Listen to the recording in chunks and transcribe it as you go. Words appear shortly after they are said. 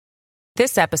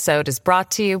This episode is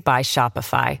brought to you by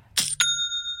Shopify.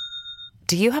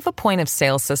 Do you have a point of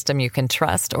sale system you can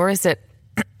trust, or is it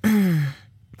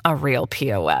a real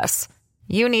POS?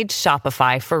 You need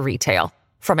Shopify for retail.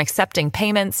 From accepting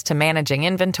payments to managing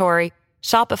inventory,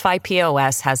 Shopify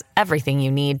POS has everything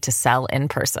you need to sell in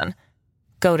person.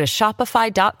 Go to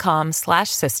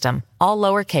shopify.com/system, all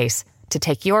lowercase, to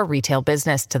take your retail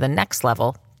business to the next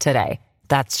level today.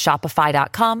 That's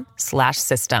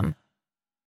shopify.com/system.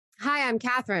 Hi, I'm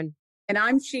Catherine. And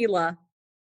I'm Sheila.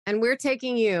 And we're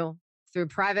taking you through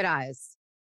Private Eyes.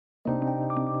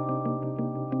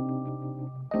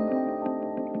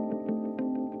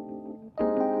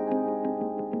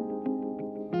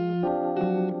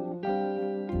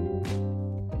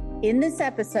 In this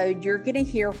episode, you're going to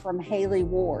hear from Haley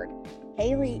Ward.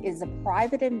 Haley is a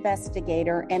private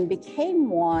investigator and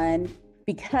became one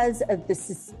because of the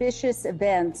suspicious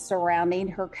events surrounding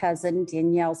her cousin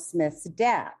Danielle Smith's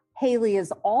death. Haley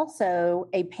is also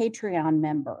a Patreon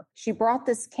member. She brought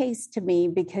this case to me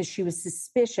because she was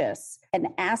suspicious and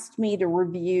asked me to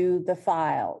review the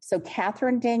file. So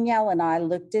Catherine, Danielle, and I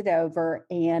looked it over,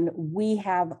 and we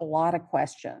have a lot of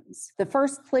questions. The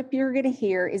first clip you're going to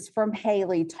hear is from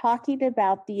Haley talking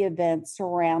about the events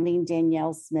surrounding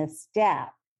Danielle Smith's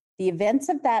death. The events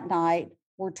of that night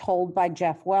were told by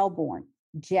Jeff Wellborn.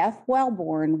 Jeff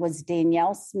Wellborn was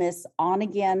Danielle Smith's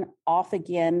on-again,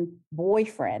 off-again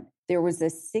boyfriend. There was a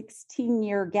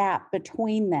 16-year gap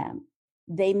between them.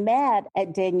 They met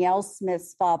at Danielle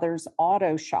Smith's father's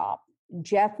auto shop.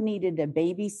 Jeff needed a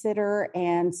babysitter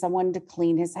and someone to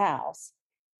clean his house.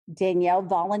 Danielle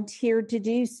volunteered to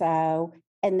do so,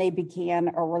 and they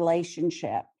began a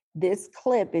relationship. This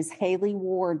clip is Haley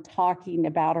Ward talking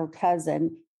about her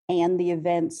cousin and the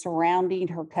events surrounding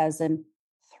her cousin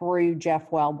through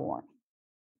Jeff Wellborn.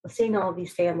 Seeing all of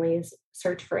these families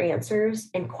search for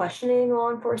answers and questioning law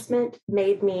enforcement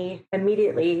made me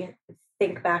immediately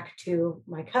think back to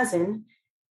my cousin,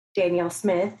 Danielle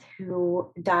Smith,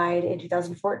 who died in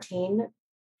 2014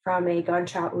 from a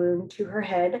gunshot wound to her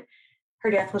head. Her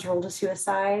death was ruled a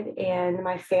suicide, and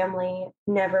my family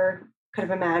never could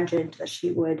have imagined that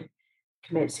she would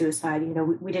commit suicide. You know,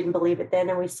 we didn't believe it then,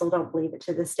 and we still don't believe it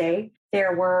to this day.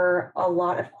 There were a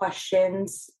lot of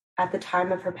questions at the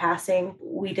time of her passing.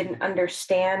 We didn't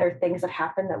understand, or things that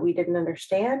happened that we didn't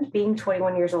understand. Being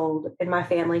 21 years old and my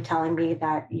family telling me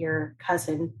that your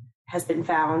cousin has been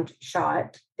found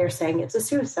shot, they're saying it's a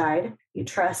suicide. You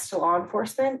trust law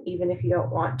enforcement, even if you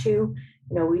don't want to. You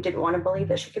know, we didn't want to believe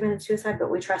that she committed suicide, but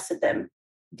we trusted them.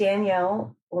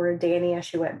 Danielle, or Dani as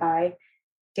she went by,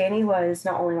 Dani was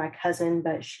not only my cousin,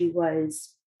 but she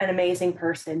was an amazing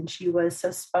person. She was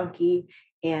so spunky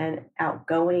and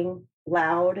outgoing,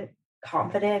 loud,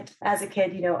 confident. As a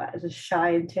kid, you know, as a shy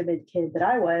and timid kid that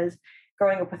I was,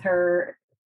 growing up with her,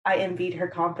 I envied her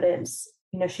confidence.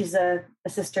 You know, she's a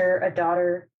sister, a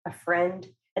daughter, a friend,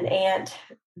 an aunt.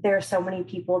 There are so many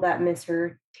people that miss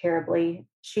her terribly.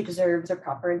 She deserves a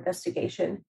proper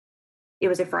investigation. It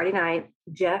was a Friday night.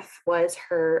 Jeff was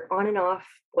her on and off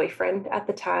boyfriend at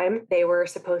the time. They were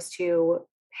supposed to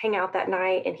hang out that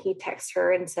night, and he texts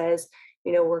her and says,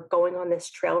 you know, we're going on this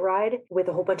trail ride with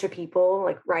a whole bunch of people,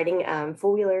 like riding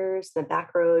four-wheelers, the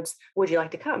back roads. Would you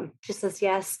like to come? She says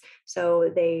yes.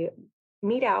 So they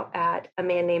meet out at a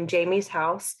man named Jamie's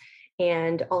house,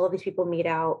 and all of these people meet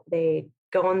out. They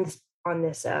go on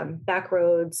this back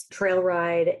roads trail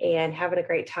ride and having a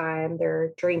great time.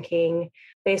 They're drinking.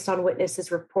 Based on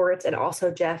witnesses' reports and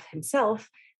also Jeff himself,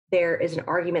 there is an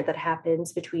argument that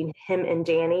happens between him and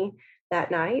Dani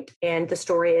that night. And the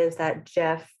story is that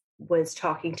Jeff was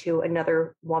talking to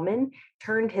another woman,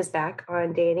 turned his back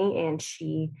on Dani, and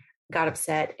she got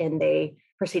upset, and they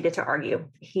proceeded to argue.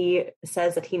 He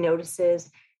says that he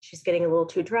notices she's getting a little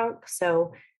too drunk,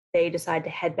 so they decide to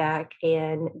head back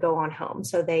and go on home.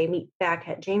 So they meet back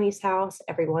at Jamie's house.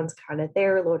 Everyone's kind of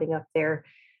there, loading up their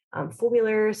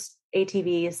four-wheelers,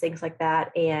 ATVs, things like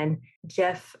that. And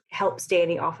Jeff helps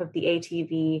Dani off of the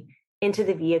ATV into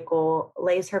the vehicle,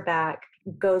 lays her back,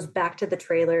 goes back to the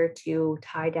trailer to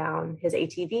tie down his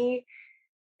ATV,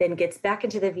 then gets back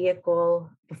into the vehicle.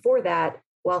 Before that,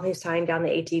 while he's tying down the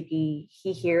ATV,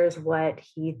 he hears what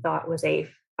he thought was a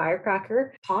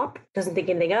firecracker pop, doesn't think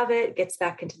anything of it, gets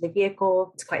back into the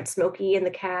vehicle. It's quite smoky in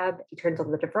the cab. He turns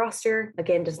on the defroster,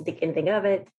 again, doesn't think anything of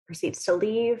it, proceeds to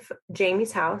leave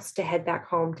Jamie's house to head back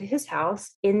home to his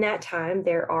house. In that time,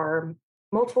 there are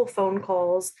multiple phone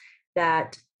calls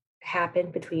that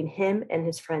happen between him and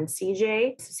his friend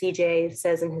CJ. CJ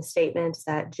says in his statements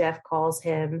that Jeff calls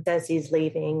him, says he's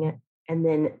leaving, and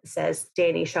then says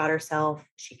Dani shot herself,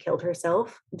 she killed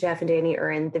herself. Jeff and Dani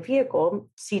are in the vehicle.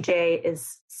 CJ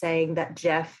is saying that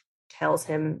Jeff tells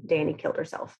him Dani killed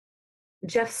herself.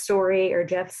 Jeff's story or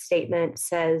Jeff's statement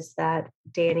says that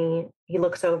Dani, he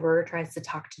looks over, tries to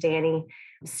talk to Dani,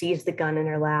 sees the gun in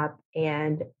her lap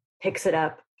and picks it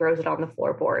up, throws it on the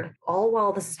floorboard. All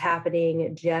while this is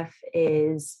happening, Jeff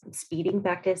is speeding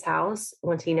back to his house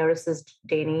once he notices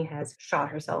Dani has shot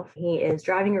herself. He is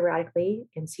driving erratically,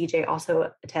 and CJ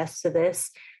also attests to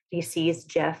this. He sees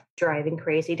Jeff driving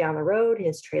crazy down the road.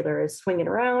 His trailer is swinging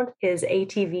around. His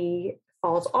ATV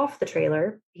falls off the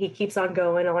trailer. He keeps on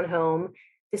going on home.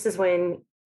 This is when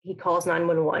he calls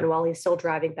 911 while he's still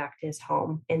driving back to his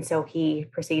home. And so he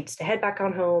proceeds to head back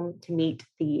on home to meet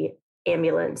the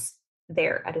ambulance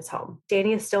there at his home.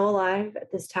 Dani is still alive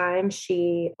at this time.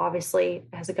 She obviously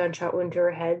has a gunshot wound to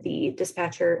her head. The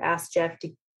dispatcher asked Jeff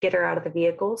to get her out of the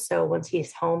vehicle. So once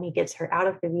he's home, he gets her out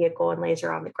of the vehicle and lays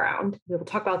her on the ground. We will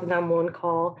talk about the 911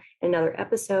 call in another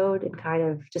episode and kind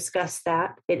of discuss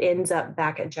that. It ends up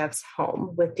back at Jeff's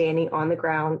home with Dani on the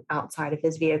ground outside of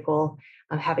his vehicle,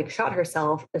 having shot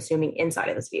herself, assuming inside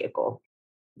of this vehicle.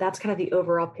 That's kind of the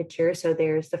overall picture. So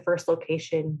there's the first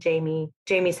location,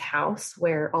 Jamie's house,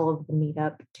 where all of them meet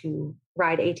up to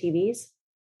ride ATVs.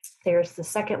 There's the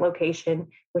second location,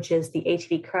 which is the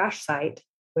ATV crash site,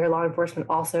 where law enforcement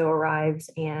also arrives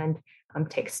and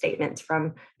takes statements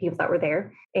from people that were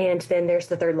there. And then there's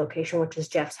the third location, which is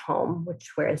Jeff's home,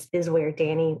 which is where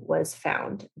Dani was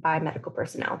found by medical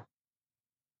personnel.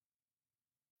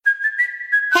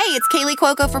 Hey, it's Kaylee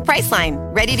Cuoco for Priceline.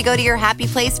 Ready to go to your happy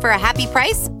place for a happy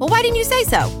price? Well, why didn't you say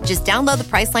so? Just download the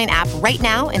Priceline app right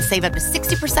now and save up to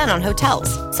 60% on hotels.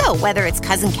 So whether it's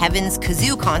Cousin Kevin's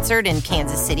Kazoo Concert in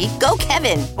Kansas City, go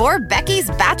Kevin, or Becky's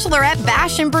Bachelorette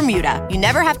Bash in Bermuda, you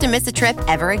never have to miss a trip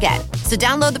ever again. So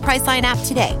download the Priceline app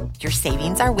today. Your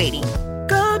savings are waiting.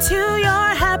 Go to your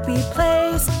happy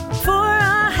place for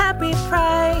a happy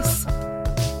price.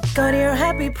 Go to your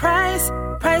happy price,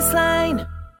 Priceline.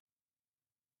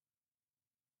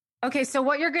 Okay, so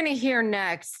what you're going to hear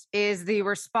next is the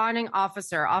responding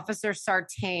officer, Officer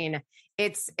Sartain.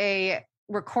 It's a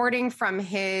recording from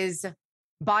his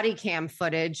body cam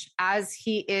footage as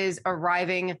he is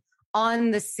arriving on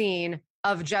the scene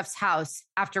of Jeff's house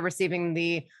after receiving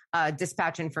the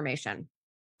dispatch information.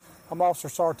 I'm Officer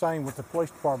Sartain with the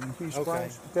police department in Houston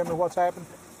Springs. Tell me what's happened.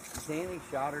 Dani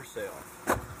shot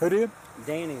herself. Who did?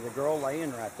 Dani, the girl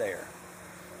laying right there.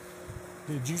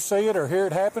 Did you see it or hear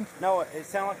it happen? No, it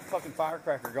sounded like a fucking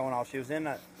firecracker going off. She was in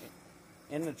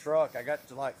the truck. I got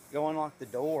to go unlock the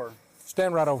door.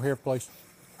 Stand right over here, please.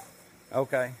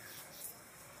 Okay.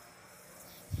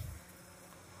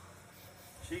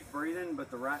 She's breathing,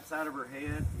 but the right side of her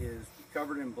head is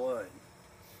covered in blood.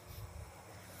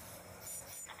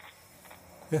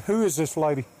 Yeah, who is this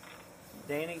lady?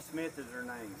 Dani Smith is her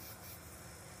name.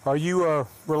 Are you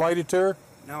related to her?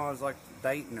 No, I was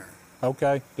dating her.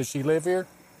 Okay. Does she live here?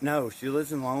 No, she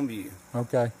lives in Longview.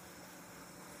 Okay.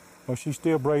 Well, she's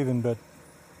still breathing, but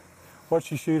what'd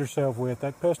she shoot herself with?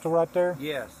 That pistol right there?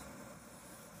 Yes.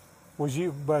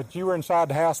 But you were inside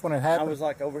the house when it happened? I was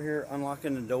over here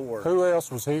unlocking the door. Who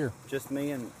else was here? Just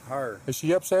me and her. Is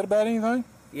she upset about anything?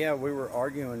 Yeah, we were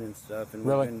arguing and stuff, and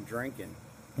Really? we've been drinking.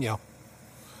 Yeah.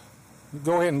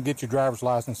 Go ahead and get your driver's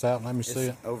license out and let me see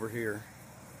it. Over here.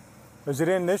 Is it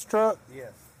in this truck?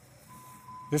 Yes.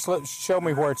 Just show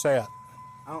me where it's at.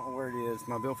 I don't know where it is.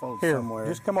 My billfold's Here, somewhere.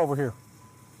 just come over here.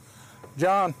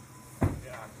 John.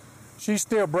 Yeah. She's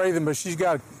still breathing, but she's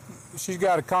got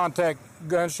a contact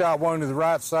gunshot wound to the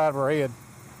right side of her head.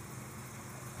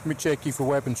 Let me check you for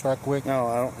weapons right quick. No,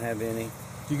 I don't have any.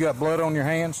 You got blood on your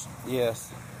hands?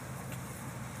 Yes.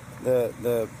 The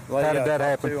lady How did that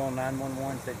happen? to on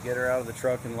 911 said get her out of the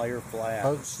truck and lay her flat.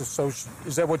 Oh, so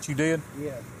is that what you did?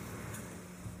 Yeah.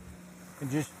 And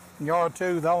just y'all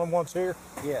two, the only ones here?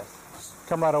 Yes.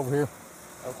 Come right over here.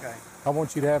 Okay. I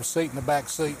want you to have a seat in the back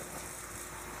seat.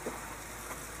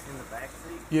 In the back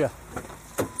seat? Yeah.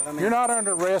 But You're not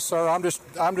under arrest, sir. I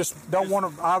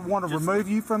want to remove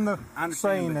you from the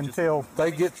scene until they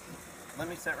get. Let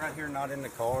me sit right here, not in the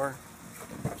car,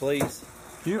 please.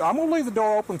 I'm gonna leave the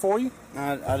door open for you.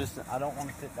 I don't want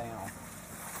to sit down.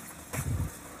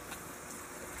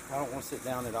 I don't want to sit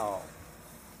down at all.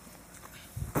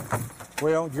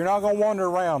 Well, you're not gonna wander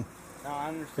around. No, I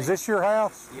understand. Is this your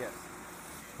house? Yes.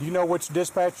 Do you know which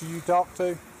dispatcher you talked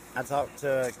to? I talked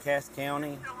to Cass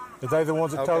County. Are they the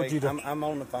ones that told you to? I'm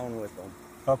on the phone with them.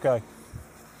 Okay.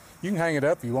 You can hang it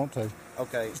up if you want to.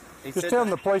 Okay. Just tell them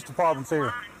the police department's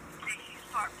here.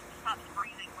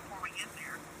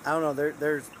 I don't know.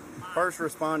 There's first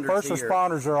responders First here.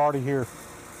 responders are already here.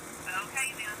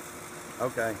 Okay, then.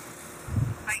 Okay.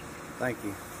 Thank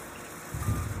you.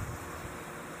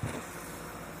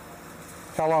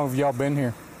 How long have y'all been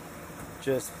here?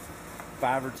 just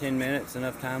 5 or 10 minutes,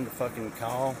 enough time to fucking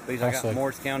call. Because I got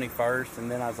Morris County first, and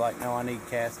then I was like, no, I need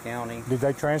Cass County. Did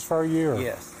they transfer you? Or?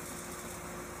 Yes.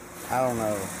 I don't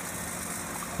know.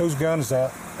 Whose gun is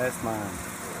that? That's mine.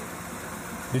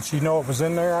 Did she know it was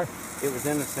in there? It was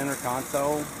in the center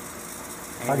console.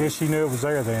 I guess she knew it was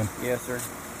there then. Yes, sir.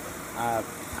 I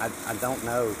don't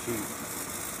know.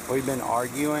 We've been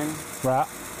arguing. Right.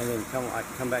 And then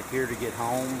come back here to get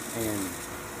home, and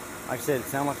like I said, it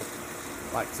sounded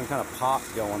like some kind of pop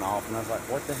going off, and I was like,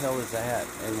 what the hell is that?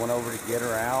 And went over to get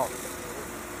her out,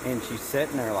 and she's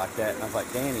sitting there like that, and I was like,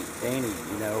 Dani,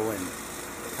 you know, and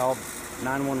called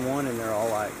 911, and they're all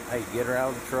like, hey, get her out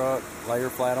of the truck, lay her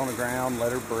flat on the ground,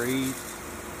 let her breathe.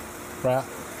 Right.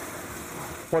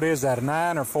 What is that, a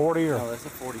 9 or 40? Or? No, that's a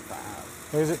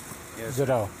 45. Is it? Yes. Is it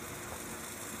a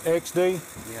XD?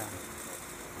 Yeah.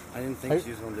 I didn't think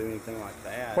she was going to do anything like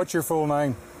that. What's your full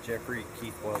name? Jeffrey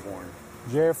Keith Wellborn.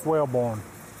 Jeff Wellborn.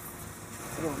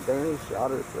 Dani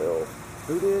shot herself.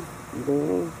 Who did?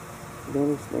 Dani.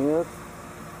 Dani Smith.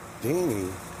 Dani?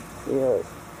 Yes.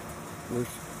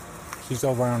 She's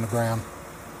over on the ground.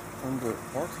 Under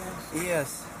Park's house?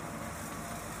 Yes.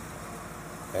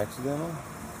 Accidental?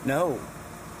 No.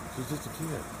 She's just a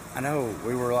kid. I know.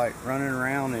 We were like running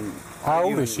around and... How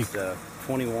old is she?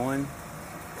 21.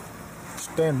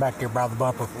 Stand back there by the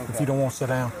bumper if you don't want to sit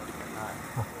down.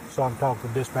 Right. So I can talk to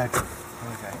the dispatcher.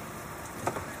 Okay.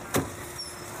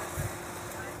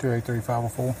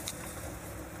 283-504.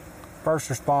 First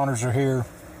responders are here.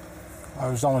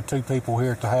 There was only 2 people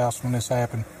here at the house when this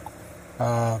happened.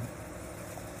 I've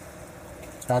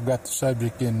got the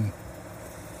subject in.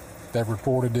 They've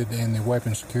reported it and the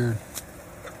weapon secured.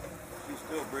 She's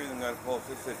still breathing, got a pulse.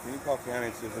 They said, can you call county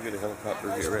and see if we get a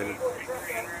helicopter to get ready?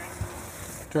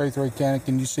 283 County,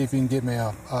 can you see if you can get me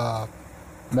a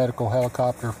medical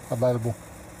helicopter available?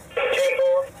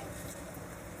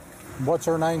 What's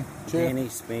her name? Dani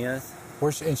Smith.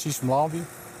 Where's she, and she's from Longview?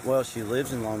 Well, she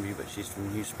lives in Longview, but she's from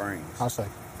Hugh Springs. I see.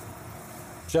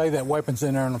 Jay, that weapon's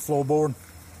in there on the floorboard.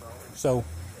 So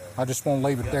I just want to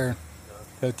leave it there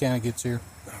until the county gets here.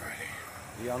 All right.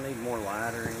 Do y'all need more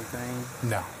light or anything?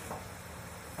 No.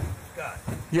 Scott.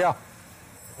 Yeah.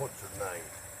 What's her name?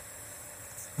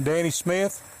 Dani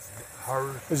Smith.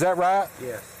 Hers? Is that right?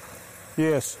 Yes.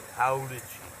 Yes. How old is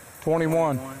she?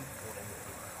 21. You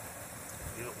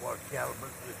know what caliber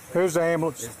this is? Who's the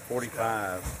ambulance? It's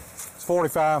 45. It's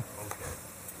 45. Okay.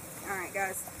 All right,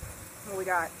 guys. What we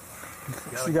got?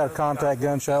 She got a contact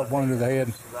gunshot, one to the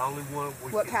head. The only one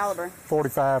we What caliber?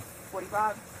 45.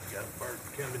 45? You got a bird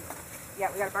coming.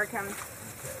 Yeah, we got a bird coming.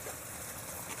 Okay.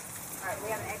 All right, we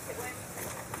have an exit win.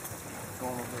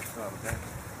 Going on this side, okay?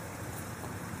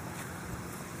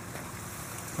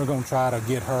 We're going to try to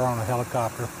get her on a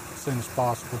helicopter as soon as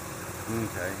possible.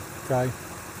 Okay. Okay?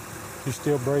 She's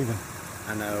still breathing.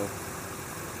 I know.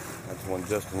 That's the one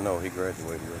Justin know. He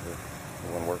graduated with it.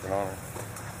 The one working on her.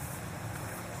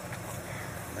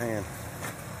 Man.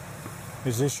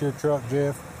 Is this your truck,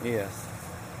 Jeff? Yes.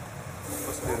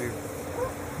 What's good here?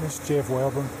 This is Jeff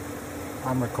Welburn.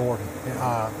 I'm recording.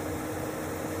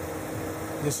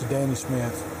 This is Dani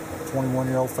Smith,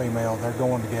 21-year-old female. They're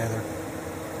going together.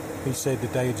 He said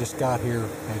that they had just got here,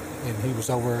 and he was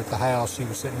over at the house. She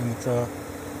was sitting in the truck.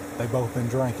 They both been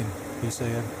drinking, he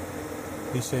said.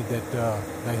 He said that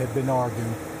they had been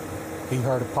arguing. He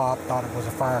heard a pop, thought it was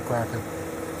a firecracker.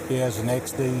 He has an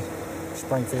XD,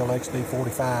 Springfield XD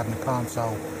 45 in the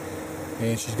console,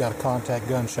 and she's got a contact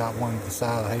gunshot wound to the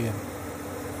side of the head.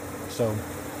 So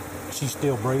she's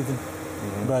still breathing,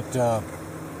 but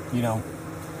you know,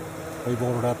 we've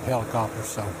ordered up helicopters,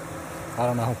 so I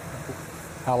don't know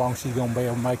how long she's gonna be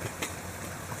able to make it.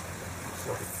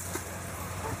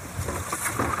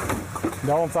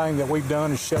 The only thing that we've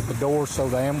done is shut the door so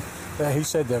he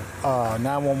said the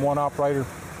 911 operator,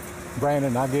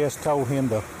 Brandon, I guess, told him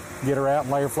to get her out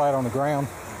and lay her flat on the ground,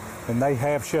 and they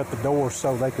have shut the door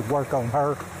so they could work on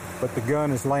her, but the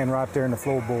gun is laying right there in the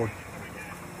floorboard.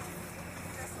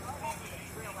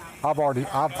 I've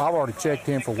already checked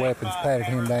him for weapons, patted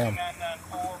him down.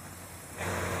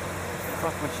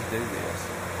 Fuck would you do this?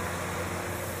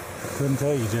 Couldn't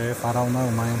tell you, Jeff. I don't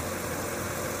know, man.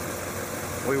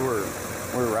 We were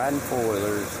riding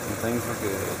four-wheelers and things were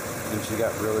good, and she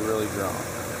got really, really drunk.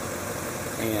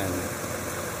 And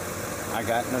I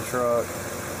got in the truck,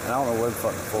 and I don't know where the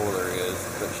fucking four-wheeler is,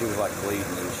 but she was like bleeding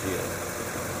and shit.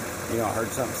 You know, I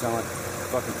heard something sound like a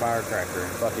fucking firecracker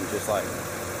and fucking just like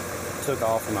took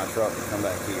off in my truck and come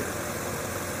back here.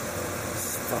 This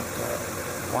is fucked up.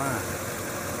 Why?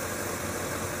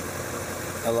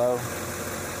 Hello?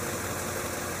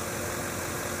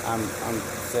 I'm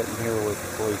sitting here with the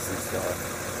police and stuff.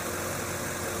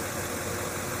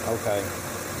 Okay.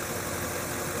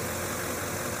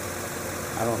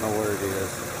 I don't know where it is.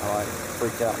 I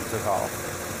freaked out and took off.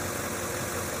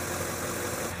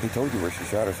 He told you where she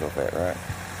shot herself at, right?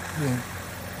 Yeah.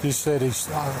 He said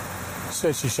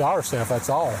said she shot herself, that's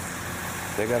all.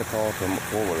 They got a call from a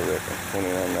four-wheeler wreck in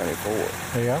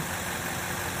 2994. Yeah?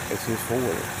 It's his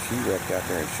four-wheeler. She wrecked out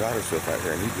there and shot herself out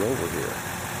there, and he drove her here.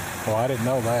 Well, I didn't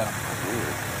know that.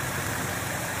 Weird.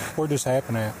 Where'd this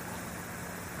happen at?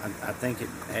 I think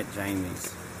at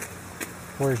Jamie's.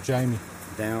 Where's Jamie?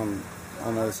 Down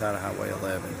on the other side of Highway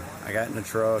 11. I got in the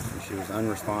truck, and she was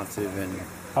unresponsive, and...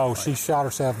 Oh, she shot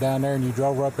herself down there, and you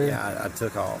drove her up here? Yeah, I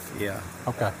took off, yeah.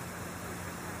 Okay.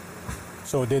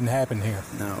 So it didn't happen here?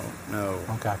 No.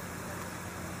 Okay.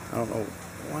 I don't know.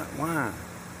 Why?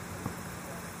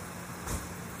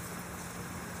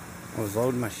 I was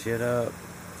loading my shit up,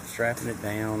 strapping it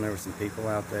down. There were some people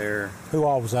out there. Who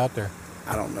all was out there?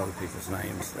 I don't know the people's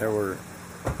names. There were...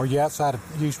 Were you outside of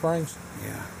Hugh Springs?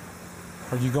 Yeah.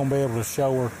 Are you going to be able to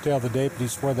show or tell the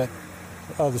deputies where that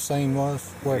other scene was,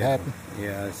 where it happened?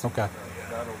 Yeah. Okay.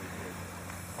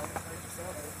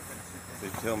 Did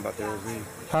you tell him about the LZ?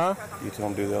 Huh? You told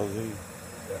him to do the LZ?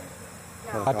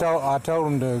 I told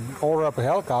him to order up a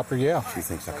helicopter, yeah. She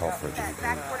thinks I called for a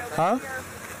JP. Huh?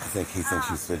 He thinks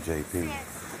you said JP.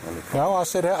 No, I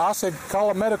said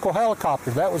call a medical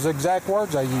helicopter. That was the exact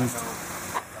words I used.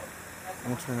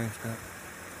 What's her name, Scott?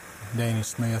 Dani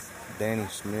Smith. Dani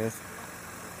Smith.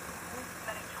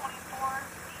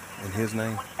 And his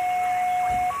name?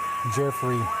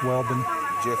 Jeffrey Welburn.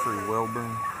 Jeffrey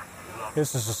Welburn.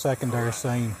 This is a secondary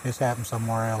scene. This happened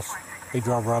somewhere else. He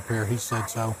drove her up here. He said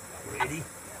so. Ready?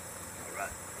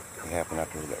 It happened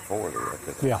after that four-wheeler.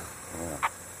 Yeah.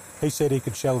 He said he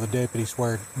could show the deputies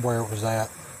where it was at.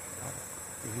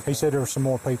 He said there were some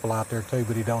more people out there too,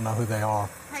 but he don't know who they are.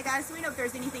 Hey guys, do we know if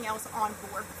there's anything else on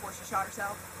board before she shot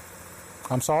herself?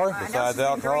 I'm sorry? Besides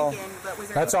alcohol? Drinking, but was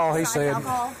there That's all he said.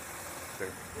 Alcohol? Sure.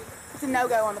 It's a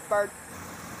no-go on the bird.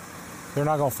 They're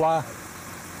not going to fly?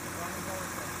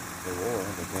 They will.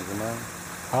 They change their mind.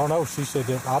 I don't know. She said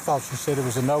that. I thought she said it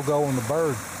was a no-go on the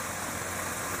bird.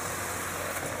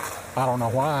 I don't know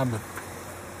why, but...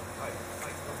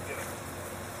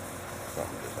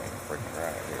 Something just ain't freaking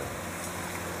right here.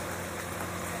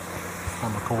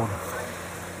 I'm recording.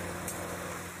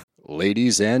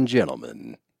 Ladies and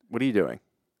gentlemen. What are you doing?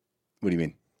 What do you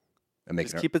mean? I'm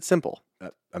making Just keep it simple.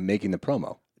 I'm making the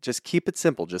promo. Just keep it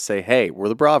simple. Just say, hey, we're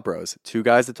the Brav Bros. Two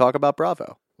guys that talk about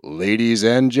Bravo. Ladies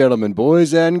and gentlemen,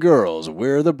 boys and girls,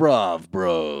 we're the Brav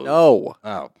Bros. No.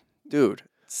 Oh. Dude,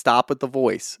 stop with the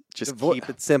voice. Just keep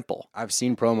it simple. I've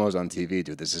seen promos on TV,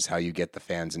 dude. This is how you get the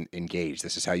fans engaged.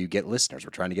 This is how you get listeners.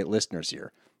 We're trying to get listeners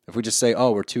here. If we just say,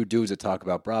 oh, we're two dudes that talk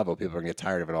about Bravo, people are going to get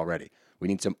tired of it already. We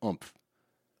need some oomph.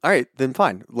 All right, then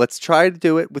fine. Let's try to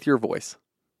do it with your voice.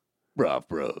 Brav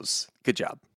Bros. Good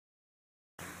job.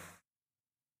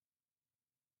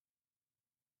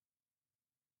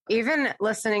 Even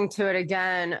listening to it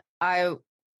again, I'm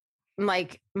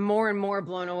like more and more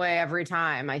blown away every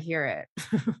time I hear it.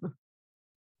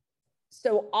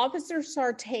 So Officer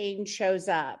Sartain shows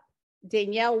up.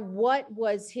 Danielle, what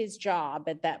was his job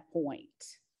at that point?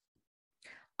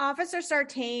 Officer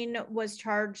Sartain was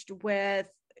charged with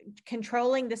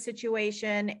controlling the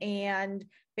situation and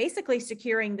basically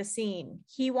securing the scene.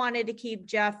 He wanted to keep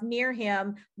Jeff near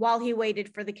him while he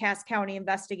waited for the Cass County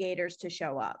investigators to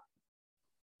show up.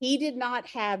 He did not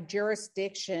have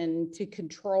jurisdiction to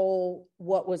control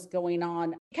what was going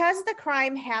on. Because the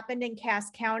crime happened in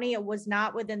Cass County, it was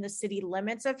not within the city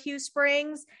limits of Hugh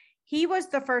Springs. He was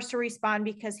the first to respond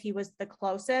because he was the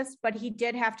closest, but he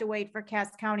did have to wait for Cass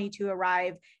County to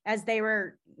arrive as they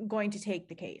were going to take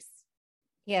the case.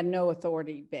 He had no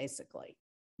authority, basically.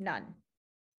 None.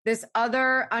 This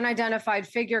other unidentified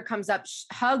figure comes up,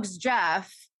 hugs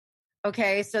Jeff.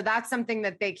 Okay, so that's something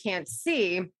that they can't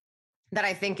see that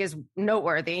I think is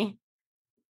noteworthy.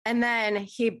 And then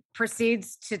he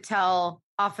proceeds to tell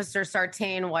Officer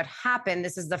Sartain what happened.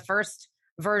 This is the first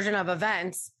version of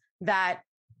events that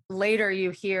later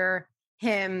you hear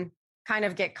him kind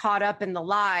of get caught up in the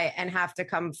lie and have to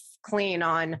come clean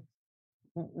on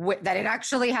that it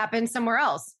actually happened somewhere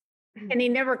else. And he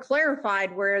never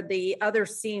clarified where the other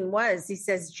scene was. He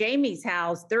says Jamie's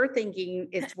house. They're thinking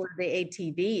it's where the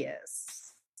ATV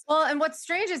is. Well, and what's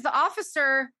strange is the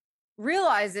officer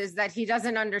realizes that he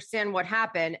doesn't understand what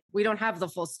happened. We don't have the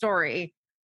full story,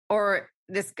 or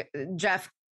this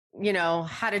Jeff,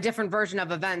 had a different version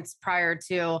of events prior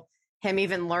to him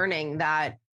even learning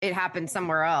that it happened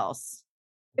somewhere else.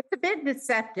 It's a bit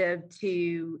deceptive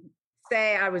to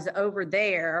say I was over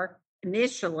there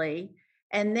initially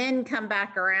and then come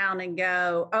back around and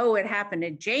go, oh, it happened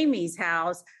at Jamie's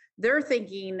house. They're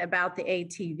thinking about the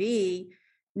ATV.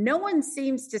 No one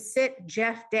seems to sit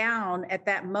Jeff down at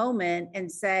that moment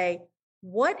and say,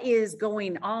 what is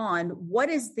going on? What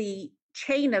is the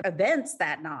chain of events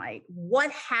that night?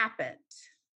 What happened?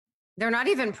 They're not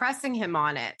even pressing him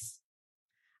on it.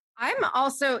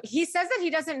 He says that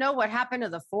he doesn't know what happened to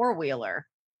the four-wheeler.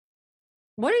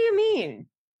 What do you mean?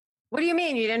 What do you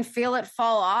mean? You didn't feel it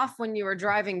fall off when you were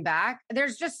driving back?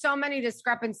 There's just so many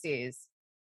discrepancies.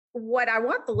 What I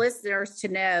want the listeners to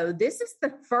know, this is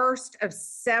the first of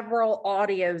several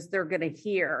audios they're going to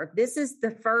hear. This is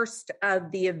the first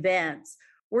of the events.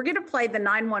 We're going to play the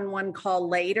 911 call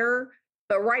later,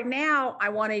 but right now I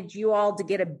wanted you all to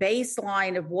get a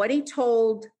baseline of what he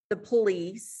told the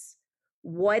police,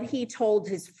 what he told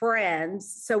his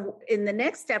friends. So in the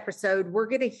next episode, we're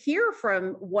going to hear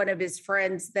from one of his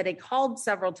friends that he called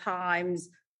several times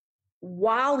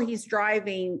while he's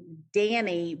driving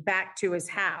Dani back to his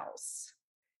house.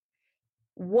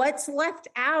 What's left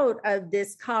out of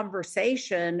this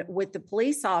conversation with the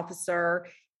police officer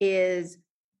is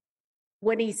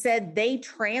when he said they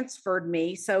transferred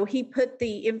me. So he put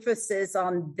the emphasis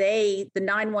on the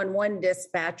 911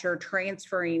 dispatcher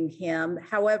transferring him.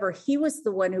 However, he was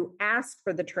the one who asked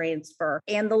for the transfer,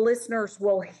 and the listeners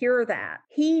will hear that.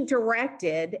 He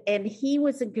directed, and he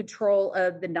was in control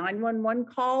of the 911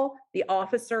 call, the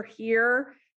officer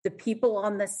here, the people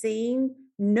on the scene.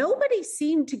 Nobody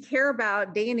seemed to care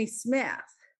about Dani Smith.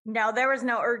 No, there was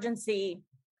no urgency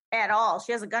at all.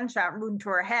 She has a gunshot wound to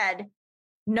her head.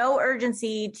 No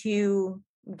urgency to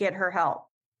get her help.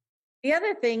 The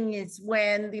other thing is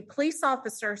when the police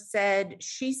officer said,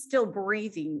 she's still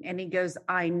breathing, and he goes,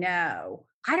 I know.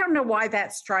 I don't know why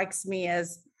that strikes me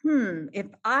as, if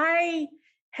I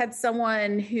had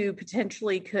someone who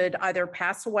potentially could either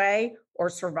pass away or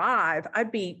survive,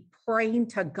 I'd be praying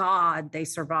to God they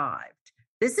survived.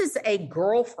 This is a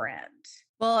girlfriend.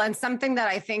 Well, and something that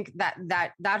I think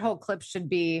that whole clip should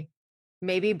be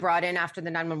maybe brought in after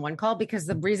the 911 call, because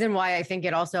the reason why I think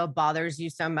it also bothers you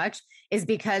so much is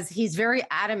because he's very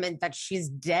adamant that she's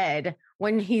dead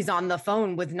when he's on the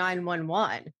phone with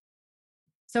 911.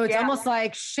 So it's almost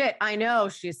like, shit, I know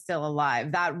she's still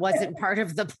alive. That wasn't part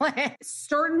of the plan.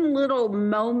 Certain little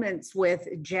moments with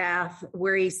Jeff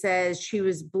where he says she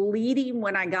was bleeding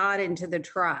when I got into the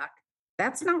truck.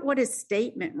 That's not what his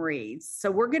statement reads.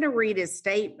 So we're going to read his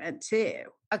statement too.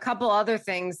 A couple other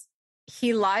things.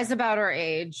 He lies about her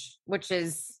age, which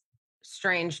is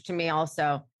strange to me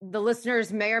also. The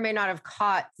listeners may or may not have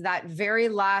caught that very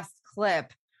last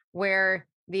clip where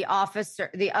the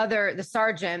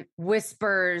sergeant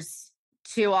whispers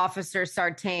to Officer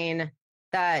Sartain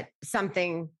that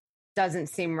something doesn't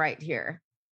seem right here.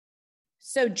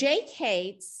 So Jake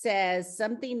Hates says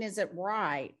something isn't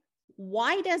right.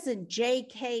 Why doesn't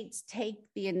Jake Hates take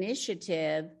the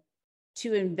initiative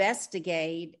to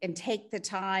investigate and take the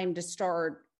time to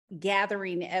start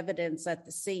gathering evidence at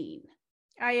the scene?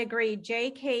 I agree.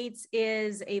 Jake Hates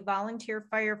is a volunteer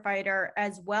firefighter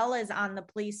as well as on the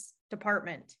police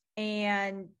department.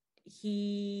 And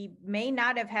he may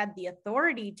not have had the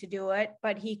authority to do it,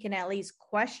 but he can at least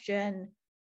question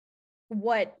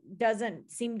what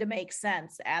doesn't seem to make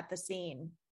sense at the scene.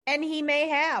 And he may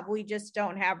have. We just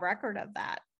don't have record of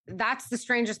that. That's the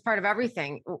strangest part of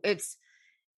everything.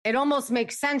 It almost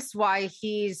makes sense why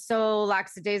he's so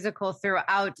lackadaisical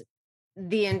throughout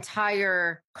the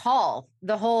entire call.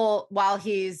 While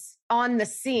he's on the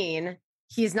scene,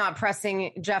 he's not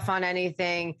pressing Jeff on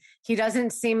anything. He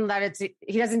doesn't seem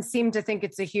to think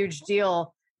it's a huge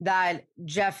deal that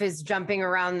Jeff is jumping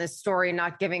around this story,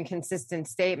 not giving consistent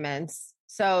statements.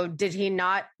 So did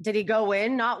he go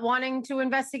in not wanting to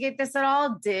investigate this at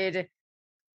all?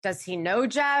 Does he know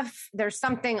Jeff? There's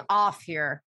something off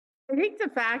here. I think the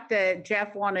fact that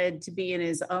Jeff wanted to be in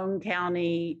his own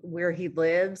county where he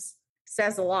lives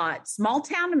says a lot. Small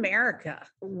town America.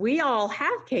 We all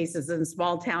have cases in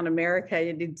small town America,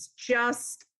 and it's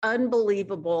just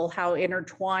unbelievable how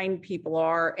intertwined people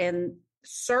are, and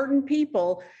certain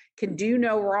people can do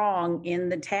no wrong in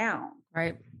the town.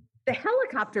 Right. The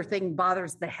helicopter thing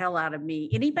bothers the hell out of me.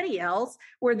 Anybody else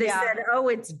where they said, oh,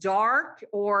 it's dark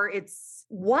or it's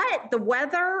what? The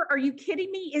weather? Are you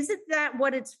kidding me? Isn't that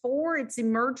what it's for? It's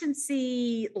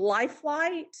emergency life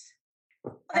flight.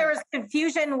 There was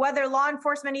confusion whether law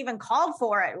enforcement even called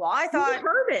for it. Well, I thought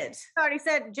heard it. I thought he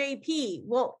said JP.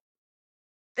 Well,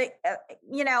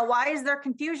 why is there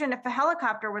confusion if a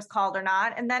helicopter was called or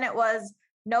not? And then it was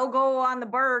no go on the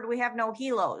bird. We have no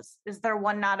helos. Is there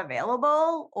one not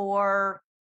available or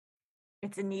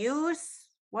it's in use?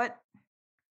 What?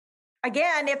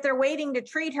 Again, if they're waiting to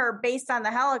treat her based on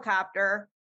the helicopter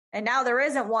and now there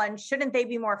isn't one, shouldn't they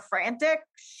be more frantic?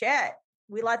 Shit,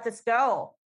 we let this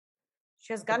go.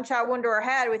 She has gunshot wound to her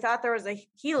head. We thought there was a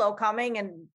helo coming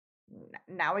and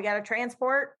now we got to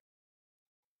transport.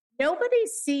 Nobody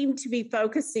seemed to be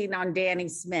focusing on Dani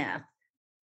Smith.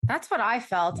 That's what I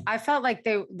felt. I felt like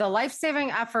the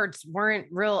life-saving efforts weren't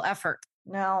real effort.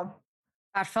 No.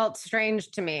 That felt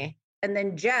strange to me. And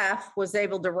then Jeff was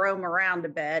able to roam around a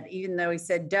bit, even though he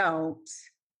said don't.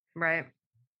 Right.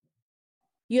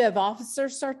 You have Officer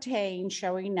Sartain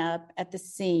showing up at the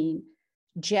scene.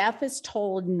 Jeff has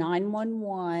told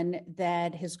 911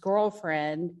 that his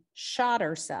girlfriend shot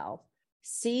herself.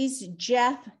 Sees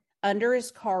Jeff under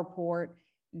his carport,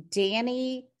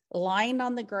 Dani lying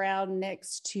on the ground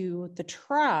next to the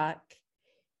truck.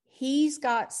 He's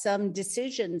got some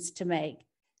decisions to make.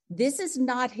 This is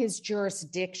not his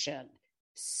jurisdiction.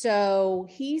 So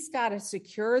he's got to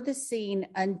secure the scene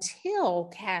until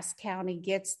Cass County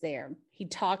gets there. He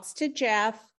talks to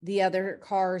Jeff. The other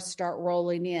cars start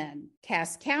rolling in.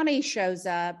 Cass County shows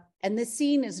up and the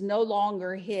scene is no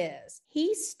longer his.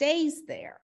 He stays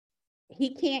there.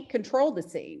 He can't control the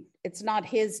scene. It's not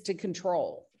his to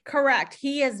control. Correct.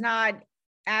 He is not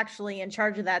actually in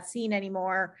charge of that scene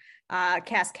anymore.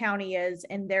 Cass County is,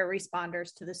 and they're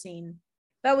responders to the scene.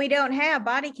 But we don't have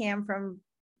body cam from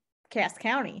Cass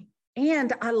County.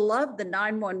 And I love the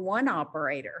 911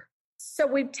 operator. So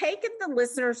we've taken the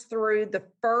listeners through the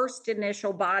first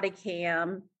initial body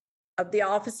cam of the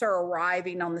officer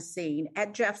arriving on the scene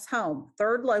at Jeff's home,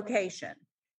 third location.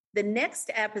 The next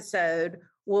episode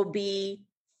will be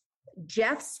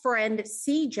Jeff's friend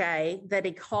CJ that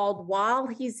he called while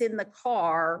he's in the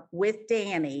car with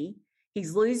Dani.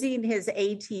 He's losing his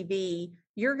ATV.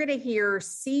 You're going to hear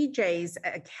CJ's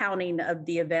accounting of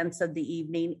the events of the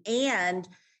evening, and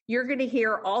you're going to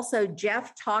hear also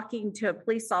Jeff talking to a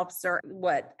police officer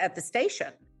at the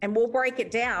station, and we'll break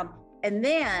it down. And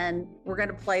then we're going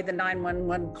to play the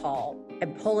 911 call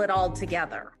and pull it all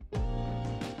together.